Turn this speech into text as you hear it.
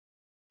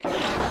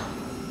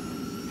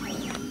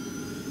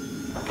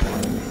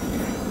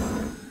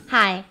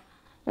Hi,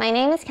 my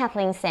name is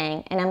Cathleen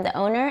Tseng, and I'm the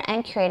owner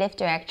and creative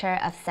director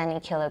of Sunny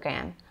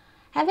Kilogram.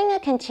 Having a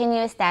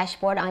continuous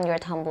dashboard on your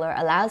Tumblr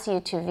allows you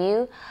to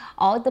view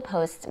all the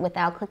posts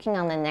without clicking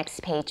on the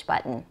next page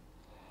button.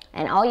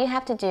 And all you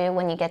have to do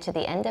when you get to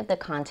the end of the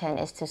content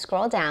is to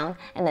scroll down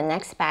and the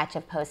next batch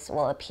of posts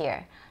will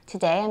appear.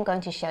 Today I'm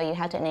going to show you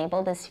how to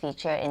enable this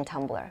feature in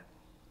Tumblr.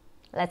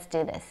 Let's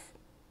do this.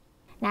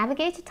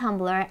 Navigate to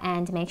Tumblr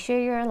and make sure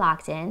you're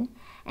logged in.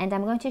 And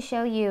I'm going to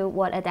show you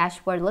what a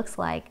dashboard looks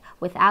like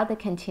without the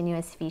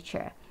continuous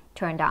feature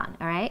turned on.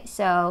 All right,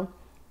 so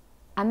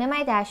I'm in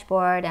my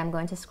dashboard. I'm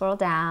going to scroll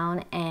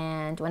down,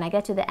 and when I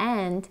get to the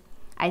end,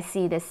 I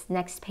see this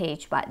next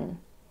page button.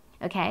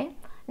 Okay,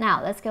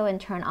 now let's go and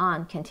turn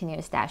on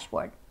continuous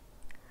dashboard.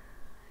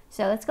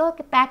 So let's go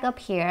back up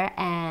here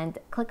and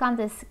click on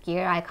this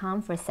gear icon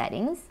for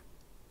settings.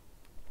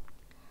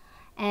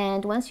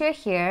 And once you're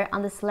here,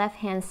 on this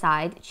left-hand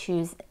side,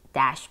 choose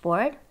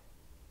dashboard.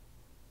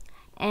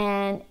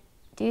 And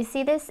do you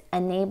see this?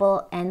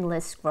 Enable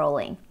endless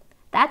scrolling.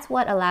 That's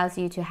what allows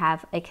you to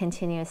have a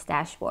continuous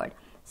dashboard.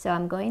 So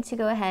I'm going to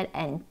go ahead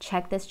and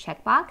check this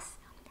checkbox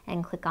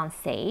and click on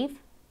save.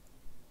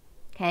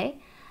 Okay,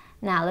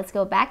 now let's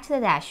go back to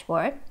the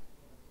dashboard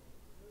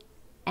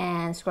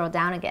and scroll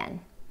down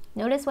again.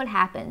 Notice what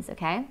happens,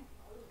 okay?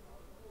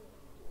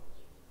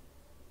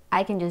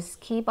 I can just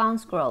keep on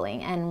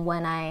scrolling, and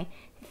when I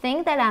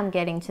think that I'm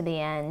getting to the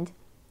end,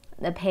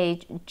 the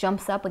page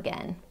jumps up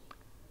again.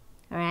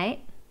 All right,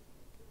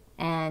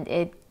 and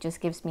it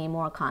just gives me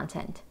more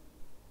content.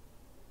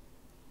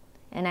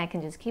 And I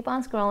can just keep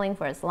on scrolling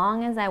for as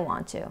long as I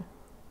want to.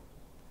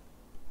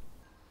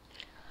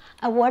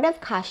 A word of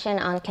caution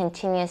on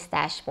continuous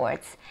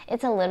dashboards.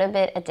 It's a little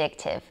bit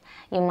addictive.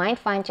 You might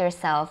find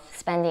yourself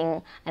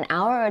spending an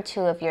hour or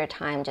two of your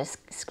time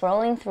just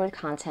scrolling through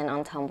content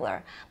on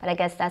Tumblr, but I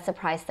guess that's a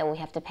price that we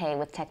have to pay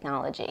with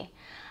technology.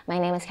 My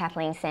name is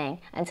Cathleen Tseng.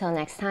 Until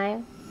next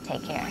time,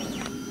 take care.